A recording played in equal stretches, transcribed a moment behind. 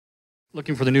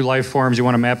looking for the new life forms, you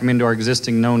want to map them into our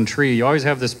existing known tree. You always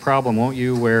have this problem, won't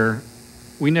you, where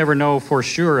we never know for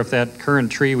sure if that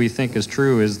current tree we think is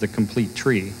true is the complete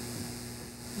tree.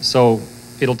 So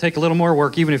it'll take a little more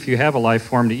work, even if you have a life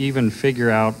form, to even figure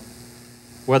out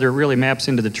whether it really maps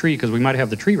into the tree, because we might have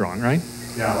the tree wrong, right?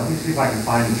 Yeah, let me see if I can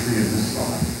find the tree in this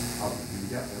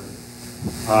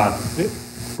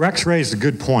slide. Rex raised a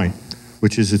good point,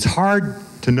 which is it's hard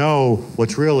to know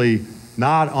what's really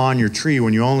not on your tree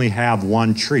when you only have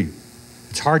one tree.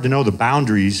 It's hard to know the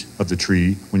boundaries of the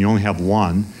tree when you only have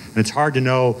one, and it's hard to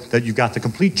know that you've got the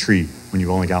complete tree when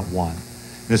you've only got one.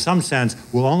 And in some sense,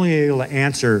 we'll only be able to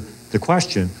answer the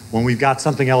question when we've got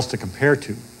something else to compare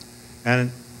to.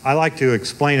 And I like to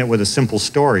explain it with a simple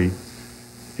story.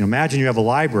 Imagine you have a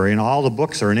library and all the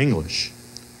books are in English,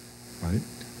 right?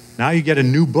 Now you get a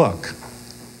new book.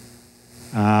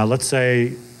 Let's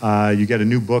say you get a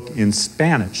new book in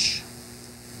Spanish.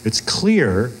 It's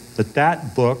clear that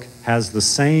that book has the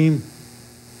same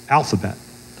alphabet,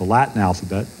 the Latin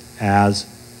alphabet, as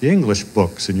the English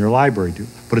books in your library do.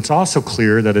 But it's also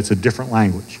clear that it's a different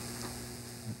language.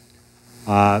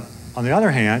 On the other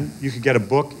hand, you could get a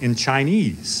book in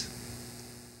Chinese.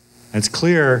 And it's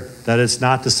clear that it's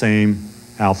not the same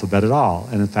alphabet at all.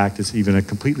 And in fact, it's even a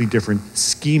completely different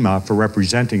schema for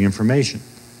representing information.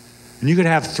 And you could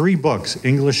have 3 books,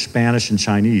 English, Spanish, and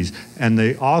Chinese, and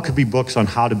they all could be books on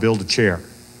how to build a chair.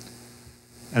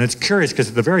 And it's curious because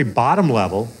at the very bottom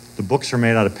level, the books are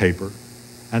made out of paper.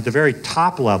 And at the very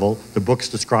top level, the books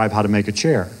describe how to make a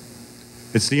chair.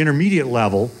 It's the intermediate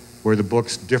level where the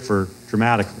books differ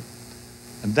dramatically.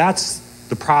 And that's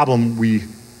the problem we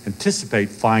anticipate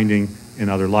finding in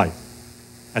other life.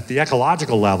 At the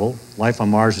ecological level, life on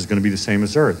Mars is going to be the same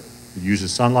as Earth. It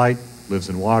uses sunlight, lives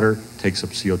in water, takes up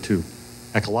CO2.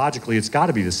 Ecologically, it's got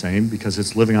to be the same because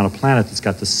it's living on a planet that's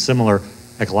got the similar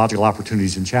ecological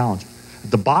opportunities and challenges.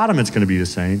 At the bottom, it's going to be the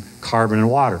same, carbon and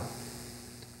water.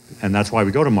 And that's why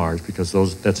we go to Mars, because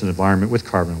that's an environment with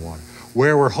carbon and water.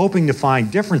 Where we're hoping to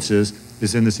find differences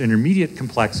is in this intermediate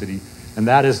complexity, and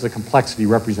that is the complexity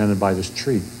represented by this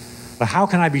tree. But how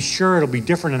can I be sure it'll be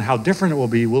different, and how different it will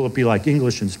be? Will it be like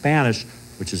English and Spanish,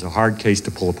 which is a hard case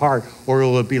to pull apart, or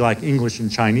will it be like English and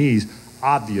Chinese,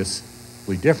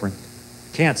 obviously different?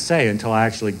 Can't say until I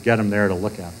actually get them there to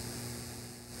look at.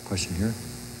 Question here?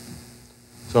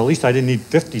 So at least I didn't need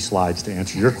 50 slides to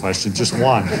answer your question, just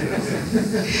one.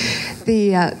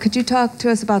 Could you talk to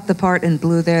us about the part in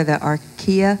blue there, the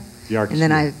archaea? The archaea. And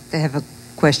then I have a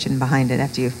question behind it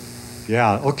after you.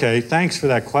 Yeah, okay, thanks for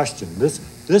that question. This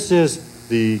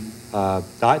is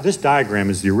this diagram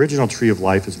is the original tree of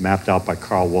life as mapped out by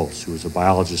Carl Woese, who was a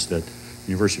biologist at the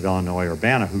University of Illinois,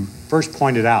 Urbana, who first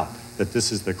pointed out that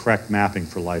this is the correct mapping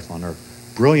for life on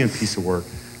Earth. Brilliant piece of work,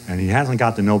 and he hasn't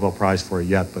got the Nobel Prize for it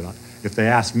yet, but if they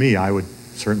asked me, I would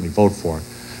certainly vote for it.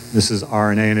 This is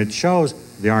RNA, and it shows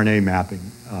the RNA mapping.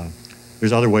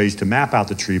 There's other ways to map out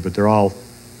the tree, but they're all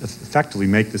effectively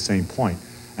make the same point.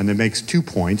 And it makes 2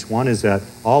 points. One is that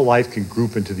all life can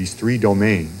group into these 3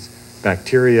 domains: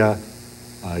 bacteria,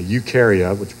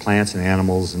 eukarya, which plants and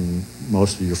animals and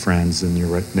most of your friends and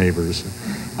your neighbors,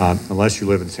 unless you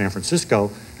live in San Francisco.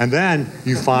 And then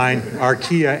you find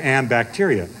archaea and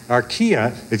bacteria.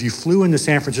 Archaea, if you flew into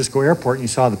San Francisco airport and you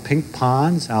saw the pink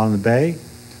ponds out in the bay,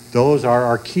 those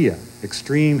are archaea,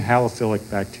 extreme halophilic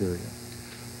bacteria.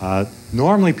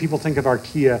 Normally people think of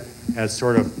archaea as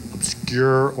sort of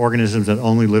obscure organisms that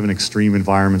only live in extreme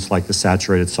environments like the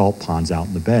saturated salt ponds out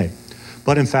in the bay.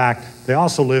 But in fact, they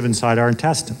also live inside our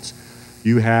intestines.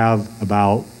 You have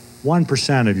about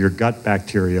 1% of your gut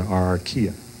bacteria are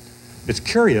archaea. It's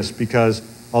curious because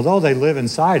although they live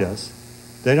inside us,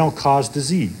 they don't cause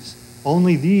disease.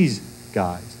 Only these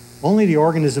guys, only the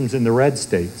organisms in the red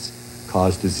states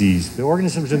cause disease. The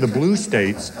organisms in the blue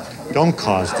states don't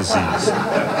cause disease.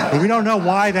 And we don't know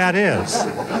why that is,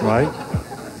 right?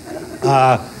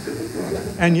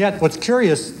 And yet what's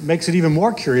curious, makes it even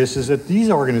more curious, is that these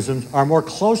organisms are more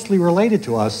closely related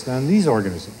to us than these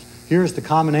organisms. Here's the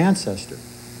common ancestor.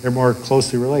 They're more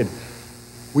closely related.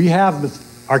 We have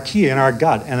archaea in our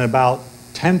gut, and about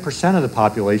 10% of the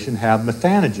population have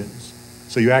methanogens.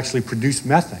 So you actually produce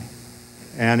methane.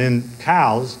 And in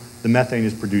cows, the methane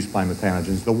is produced by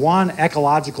methanogens. The one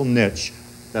ecological niche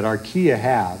that archaea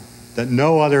have that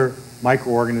no other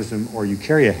microorganism or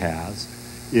eukarya has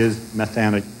is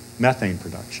methane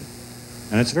production.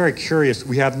 And it's very curious.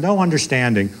 We have no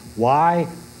understanding why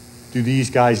do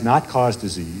these guys not cause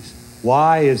disease?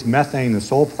 Why is methane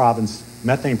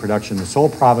production the sole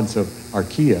province of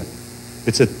archaea?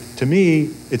 To me,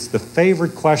 it's the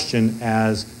favorite question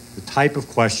as the type of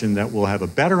question that we'll have a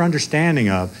better understanding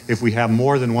of if we have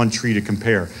more than one tree to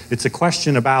compare. It's a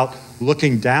question about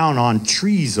looking down on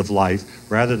trees of life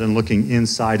rather than looking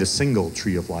inside a single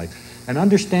tree of life. And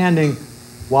understanding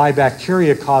why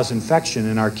bacteria cause infection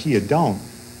and archaea don't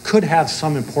could have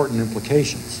some important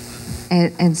implications.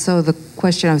 And so the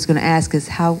question I was going to ask is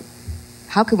how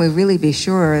can we really be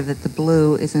sure that the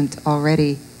blue isn't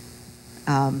already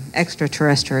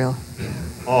extraterrestrial?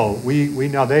 Oh, we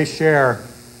know they share.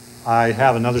 I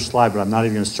have another slide, but I'm not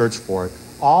even going to search for it.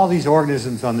 All these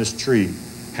organisms on this tree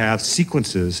have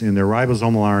sequences in their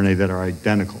ribosomal RNA that are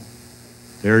identical.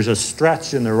 There's a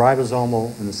stretch in the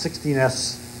ribosomal, in the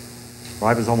 16S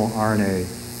ribosomal RNA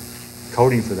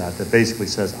coding for that basically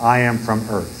says, I am from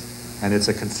Earth. And it's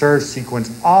a conserved sequence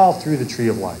all through the tree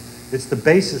of life. It's the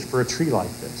basis for a tree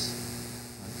like this.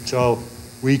 So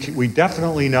we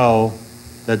definitely know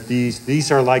that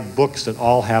these are like books that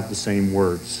all have the same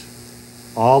words.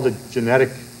 All the genomes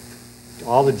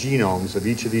of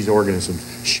each of these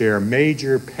organisms share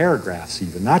major paragraphs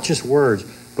even, not just words,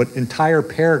 but entire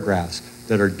paragraphs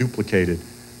that are duplicated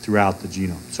throughout the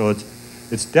genome. So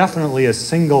it's definitely a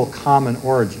single common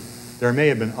origin. There may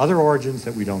have been other origins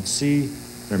that we don't see.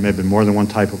 There may have been more than one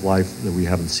type of life that we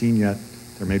haven't seen yet.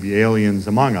 There may be aliens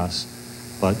among us,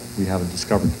 but we haven't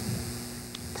discovered them.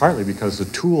 Partly because the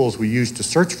tools we use to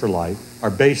search for life are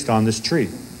based on this tree.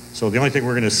 So the only thing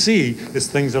we're going to see is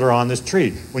things that are on this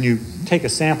tree. When you take a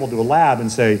sample to a lab and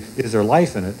say, is there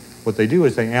life in it? What they do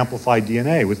is they amplify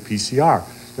DNA with PCR.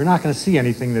 They're not going to see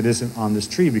anything that isn't on this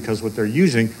tree because what they're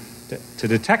using to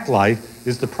detect life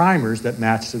is the primers that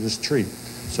match to this tree.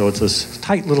 So it's a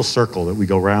tight little circle that we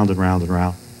go round and round and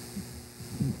round.